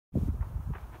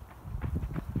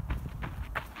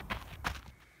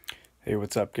Hey,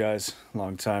 what's up, guys?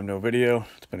 Long time no video.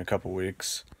 It's been a couple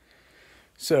weeks.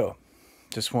 So,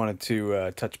 just wanted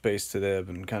to touch base today. I've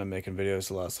been kind of making videos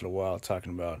the last little while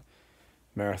talking about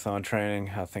marathon training,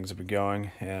 how things have been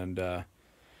going, and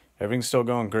everything's still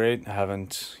going great. I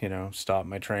haven't, stopped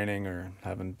my training or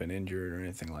haven't been injured or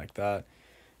anything like that.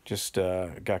 Just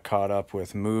got caught up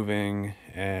with moving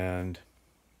and,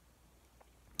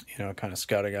 kind of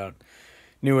scouting out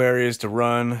new areas to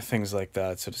run, things like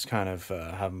that. So just kind of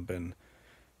haven't been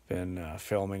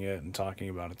filming it and talking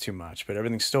about it too much, but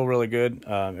everything's still really good.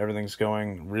 Everything's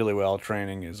going really well.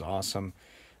 Training is awesome.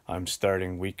 I'm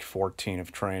starting week 14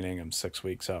 of training. I'm 6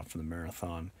 weeks out from the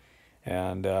marathon,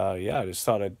 and I just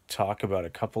thought I'd talk about a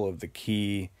couple of the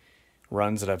key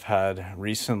runs that I've had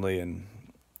recently, and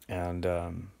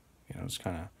just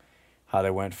kind of how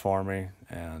they went for me,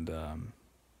 and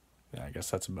I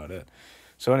guess that's about it.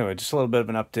 So anyway, just a little bit of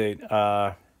an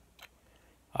update.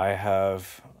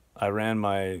 I ran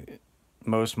my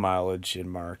most mileage in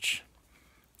March.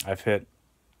 I've hit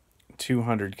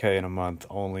 200K in a month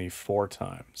only 4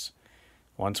 times.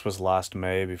 Once was last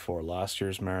May before last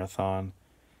year's marathon,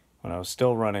 when I was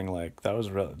still running that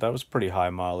was pretty high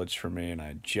mileage for me, and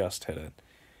I just hit it.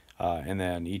 And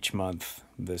then each month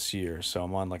this year, so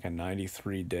I'm on like a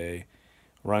 93-day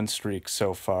run streak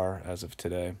so far as of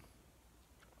today.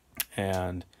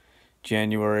 And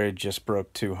January just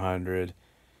broke 200.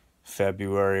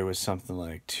 February was something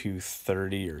like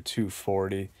 230 or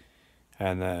 240,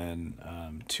 and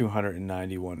then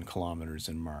 291 kilometers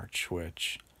in March,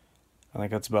 which I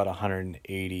think that's about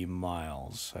 180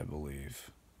 miles, I believe.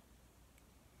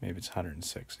 Maybe it's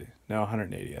 160. No,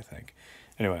 180, I think.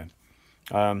 Anyway,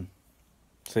 so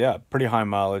yeah, pretty high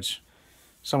mileage,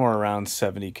 somewhere around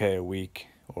 70K a week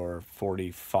or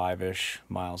 45-ish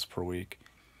miles per week.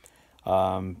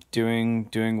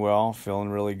 Doing well, feeling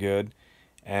really good.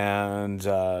 And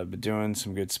been doing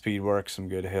some good speed work, some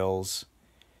good hills.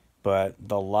 But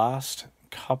the last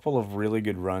couple of really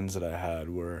good runs that I had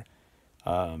were,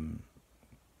 I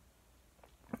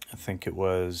think it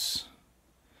was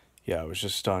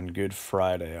just on Good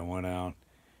Friday. I went out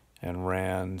and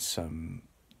ran some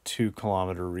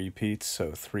 2-kilometer repeats,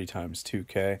 so 3 times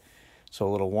 2K. So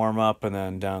a little warm up and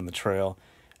then down the trail.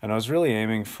 And I was really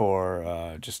aiming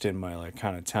for just in my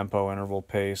kind of tempo interval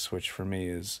pace, which for me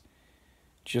is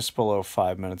just below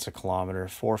 5 minutes a kilometer,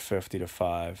 4:50 to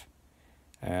 5,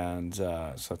 and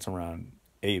so that's around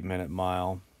 8-minute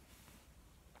mile.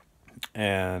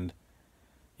 And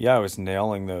I was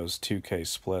nailing those 2K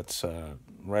splits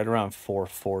right around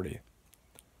 4:40,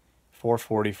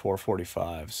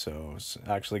 4:45. So I was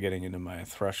actually getting into my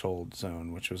threshold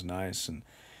zone, which was nice and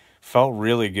felt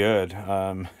really good.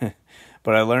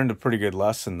 But I learned a pretty good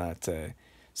lesson that day.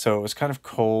 So it was kind of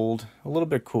cold, a little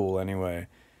bit cool anyway.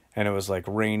 And it was like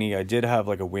rainy. I did have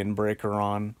like a windbreaker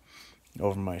on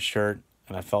over my shirt,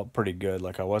 and I felt pretty good.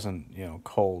 Like I wasn't,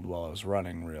 cold while I was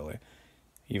running really,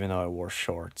 even though I wore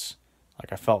shorts.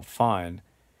 Like I felt fine,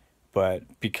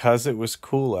 but because it was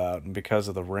cool out and because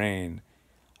of the rain,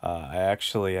 I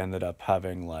actually ended up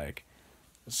having like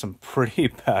some pretty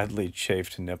badly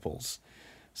chafed nipples.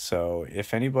 So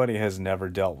if anybody has never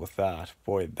dealt with that,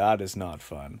 boy, that is not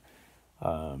fun.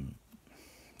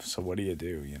 So what do you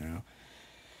do,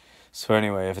 So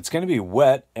anyway, if it's going to be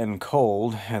wet and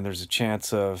cold and there's a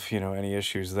chance of, any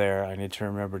issues there, I need to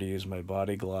remember to use my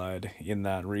Body Glide in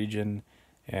that region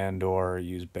and or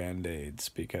use Band-Aids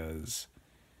because,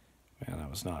 man, that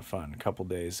was not fun. A couple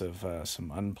days of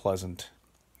some unpleasant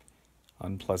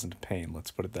pain,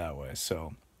 let's put it that way.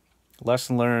 So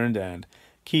lesson learned, and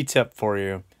key tip for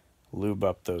you, lube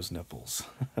up those nipples.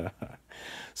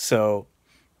 So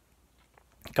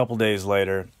a couple days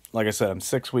later, like I said, I'm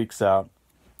 6 weeks out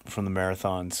from the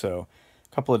marathon, so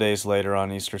a couple of days later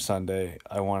on Easter Sunday,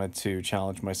 I wanted to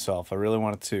challenge myself. I really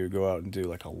wanted to go out and do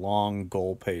like a long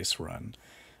goal pace run.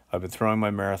 I've been throwing my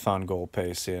marathon goal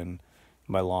pace in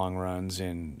my long runs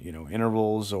in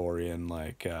intervals or in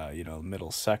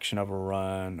middle section of a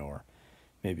run, or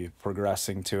maybe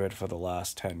progressing to it for the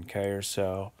last 10K or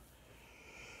so.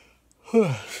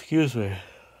 Excuse me.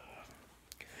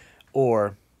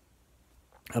 Or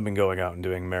I've been going out and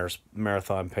doing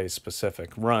marathon pace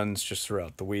specific runs just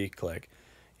throughout the week,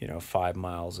 5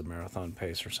 miles of marathon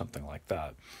pace or something like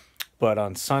that. But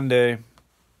on Sunday,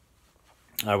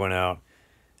 I went out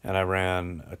and I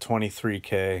ran a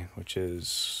 23K, which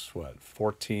is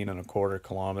 14 and a quarter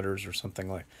kilometers or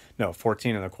something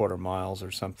 14 and a quarter miles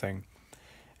or something.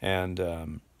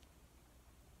 And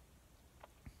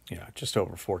just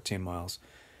over 14 miles.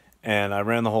 And I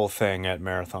ran the whole thing at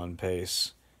marathon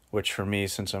pace, which for me,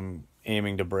 since I'm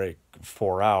aiming to break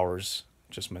 4 hours,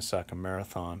 just my second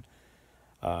marathon,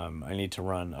 I need to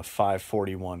run a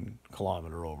 5:41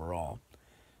 kilometer overall.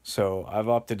 So I've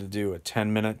opted to do a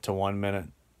 10-minute to 1-minute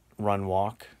run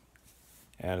walk,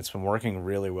 and it's been working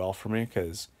really well for me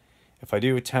because if I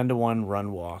do a 10 to 1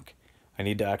 run walk, I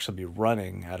need to actually be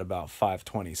running at about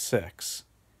 5:26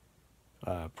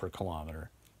 per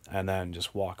kilometer, and then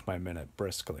just walk my minute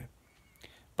briskly.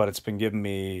 But it's been giving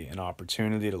me an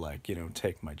opportunity to, like,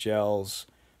 take my gels,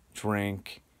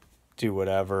 drink, do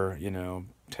whatever,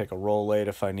 take a Rolade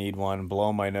if I need one,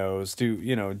 blow my nose, do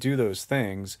those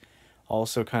things.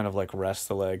 Also kind of like rest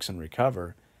the legs and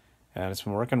recover. And it's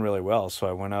been working really well. So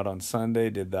I went out on Sunday,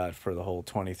 did that for the whole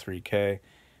 23K.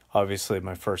 Obviously,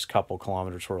 my first couple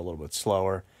kilometers were a little bit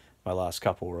slower. My last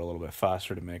couple were a little bit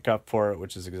faster to make up for it,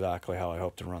 which is exactly how I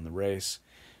hope to run the race.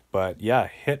 But yeah,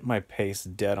 hit my pace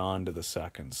dead on to the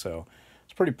second. So I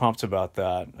was pretty pumped about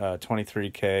that.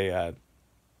 23K at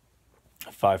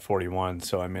 5:41.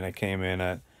 So I mean, I came in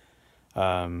at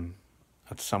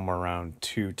somewhere around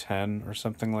 2:10 or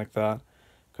something like that,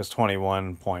 because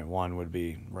 21.1 would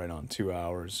be right on 2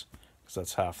 hours, because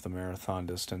that's half the marathon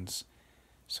distance.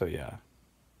 So yeah,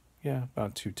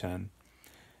 about 2:10.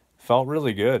 Felt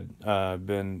really good.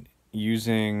 Been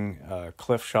using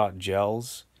Cliff Shot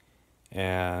gels,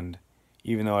 and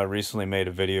even though I recently made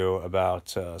a video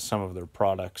about some of their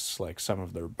products, like some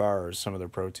of their bars, some of their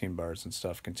protein bars and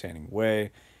stuff containing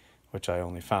whey, which I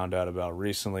only found out about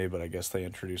recently, but I guess they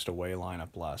introduced a whey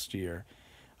lineup last year.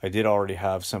 I did already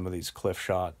have some of these Cliff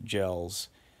Shot gels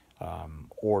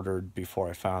ordered before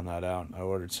I found that out. I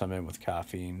ordered some in with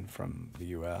caffeine from the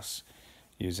US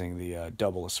using the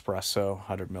double espresso,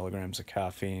 100 milligrams of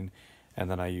caffeine, and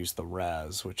then I used the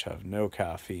Raz, which have no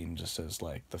caffeine, just as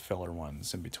like the filler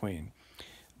ones in between.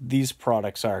 These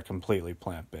products are completely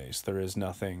plant-based. There's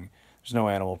no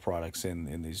animal products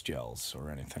in these gels or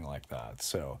anything like that.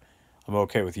 So I'm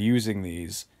okay with using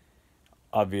these.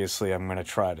 Obviously, I'm going to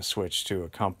try to switch to a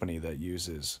company that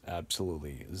uses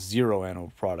absolutely zero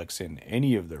animal products in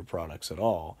any of their products at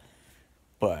all.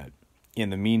 But in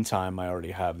the meantime, I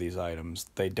already have these items.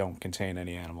 They don't contain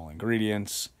any animal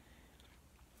ingredients.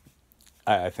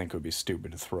 I think it would be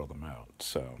stupid to throw them out.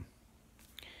 So,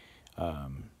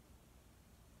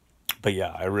 but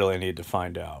yeah, I really need to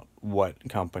find out what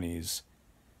companies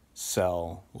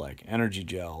sell like energy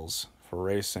gels for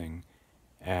racing,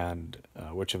 and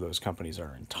which of those companies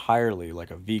are entirely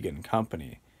like a vegan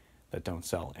company that don't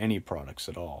sell any products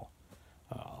at all.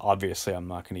 Obviously, I'm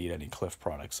not going to eat any Cliff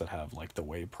products that have like the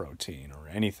whey protein or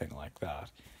anything like that.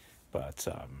 But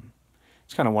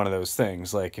it's kind of one of those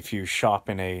things. Like if you shop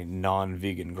in a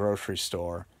non-vegan grocery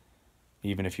store,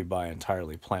 even if you buy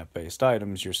entirely plant-based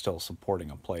items, you're still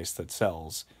supporting a place that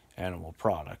sells animal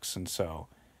products. And so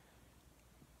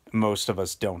most of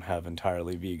us don't have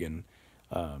entirely vegan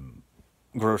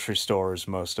grocery stores.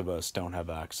 Most of us don't have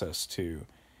access to,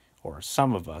 or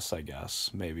some of us, I guess,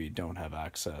 maybe don't have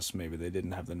access. Maybe they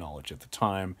didn't have the knowledge at the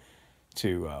time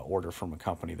to order from a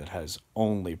company that has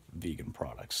only vegan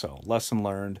products. So lesson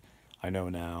learned. I know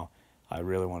now. I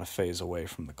really want to phase away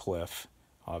from the Cliff.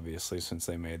 Obviously, since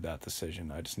they made that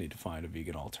decision, I just need to find a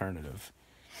vegan alternative.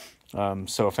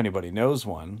 So if anybody knows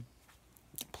one,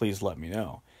 please let me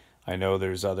know. I know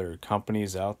there's other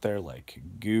companies out there like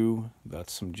Goo,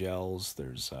 that's some gels.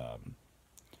 There's I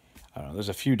don't know, there's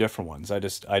a few different ones. I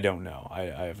don't know. I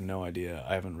have no idea.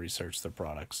 I haven't researched their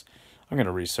products. I'm going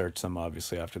to research them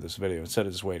obviously after this video instead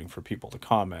of just waiting for people to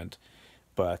comment.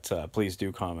 But please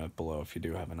do comment below if you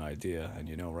do have an idea and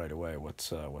you know right away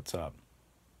what's up.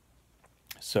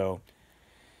 So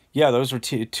yeah, those were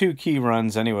two key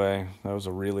runs anyway. That was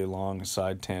a really long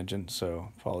side tangent, so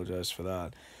apologize for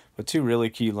that. But two really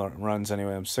key runs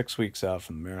anyway. I'm 6 weeks out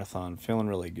from the marathon, feeling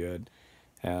really good.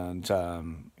 And,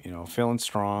 feeling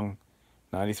strong.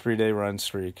 93-day run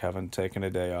streak, haven't taken a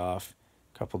day off.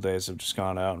 A couple days I've just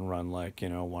gone out and run like,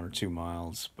 1 or 2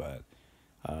 miles. But,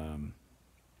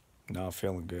 no,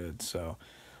 feeling good. So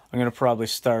I'm going to probably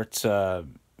start,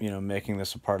 making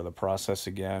this a part of the process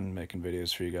again, making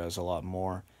videos for you guys a lot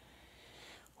more.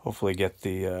 Hopefully get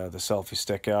the selfie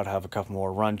stick out, have a couple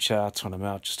more run chats when I'm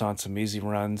out just on some easy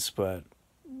runs. But,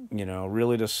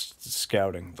 really just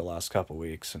scouting the last couple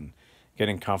weeks and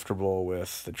getting comfortable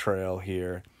with the trail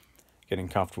here, getting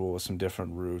comfortable with some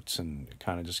different routes and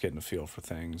kind of just getting a feel for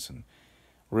things and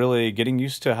really getting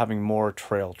used to having more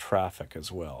trail traffic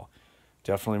as well.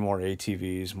 Definitely more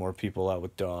ATVs, more people out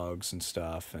with dogs and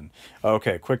stuff. And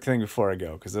okay, quick thing before I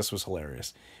go, because this was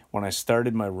hilarious. When I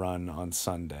started my run on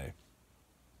Sunday,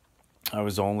 I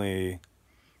was only,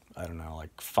 I don't know,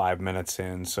 like 5 minutes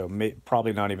in, so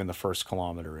probably not even the first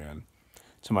kilometer in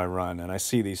to my run, and I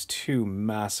see these two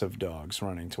massive dogs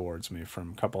running towards me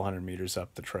from a couple hundred meters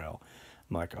up the trail.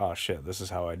 I'm like, oh shit, this is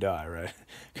how I die, right?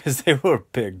 Because they were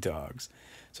big dogs.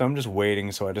 So I'm just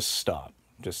waiting, so I just stop.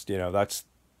 Just, that's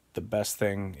the best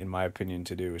thing, in my opinion,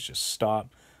 to do is just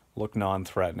stop, look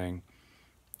non-threatening.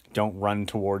 Don't run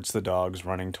towards the dogs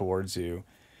running towards you.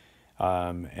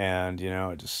 And,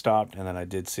 it just stopped, and then I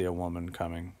did see a woman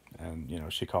coming, and,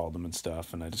 she called them and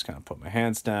stuff, and I just kind of put my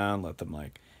hands down, let them,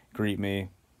 like, greet me,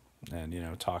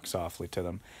 and, talk softly to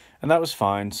them. And that was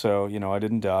fine, so, I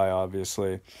didn't die,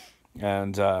 obviously.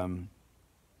 And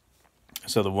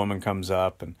so the woman comes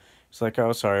up, and she's like,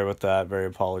 oh, sorry about that, very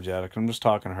apologetic. I'm just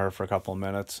talking to her for a couple of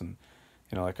minutes, and,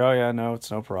 like, oh, yeah, no, it's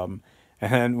no problem.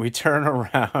 And then we turn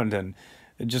around, and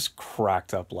it just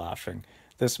cracked up laughing.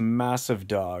 This massive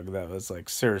dog that was, like,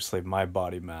 seriously my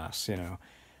body mass,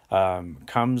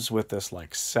 comes with this,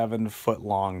 like, 7-foot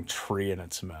long tree in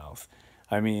its mouth.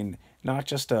 I mean, not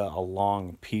just a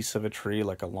long piece of a tree,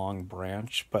 like a long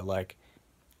branch, but, like,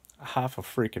 half a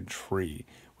freaking tree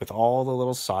with all the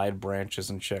little side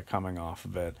branches and shit coming off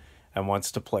of it, and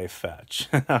wants to play fetch.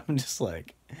 I'm just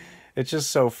like, it's just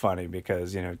so funny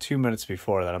because, 2 minutes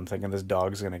before that, I'm thinking this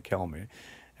dog's going to kill me.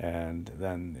 And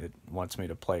then it wants me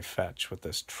to play fetch with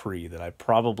this tree that I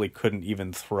probably couldn't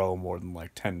even throw more than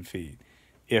like 10 feet,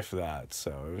 if that.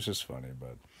 So it was just funny.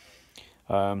 But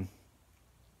I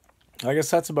guess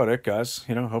that's about it, guys.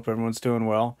 Hope everyone's doing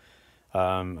well.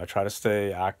 I try to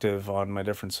stay active on my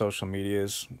different social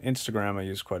medias. Instagram I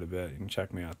use quite a bit. You can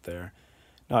check me out there.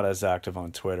 Not as active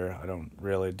on Twitter. I don't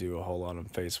really do a whole lot on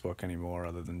Facebook anymore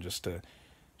other than just to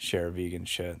share vegan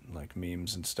shit, like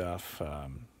memes and stuff.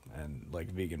 And like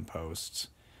vegan posts.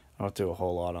 I don't do a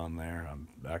whole lot on there. I'm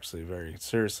actually very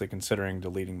seriously considering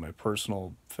deleting my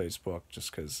personal Facebook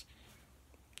just because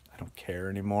I don't care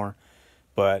anymore.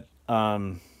 But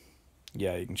yeah,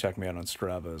 you can check me out on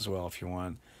Strava as well if you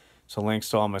want. So links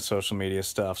to all my social media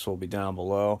stuff will be down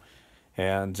below.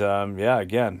 And yeah,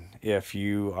 again, if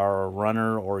you are a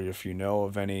runner or if you know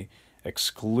of any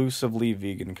exclusively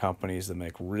vegan companies that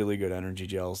make really good energy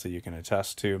gels that you can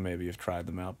attest to, maybe you've tried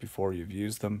them out before, you've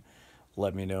used them,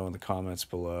 let me know in the comments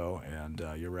below, and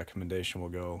your recommendation will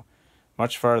go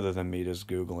much farther than me just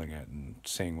Googling it and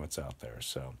seeing what's out there.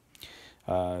 So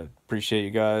appreciate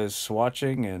you guys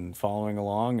watching and following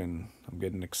along, and I'm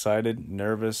getting excited,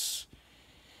 nervous,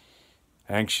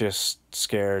 anxious,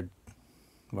 scared,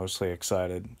 mostly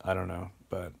excited. I don't know,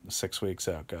 but 6 weeks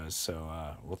out, guys. So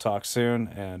we'll talk soon,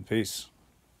 and peace.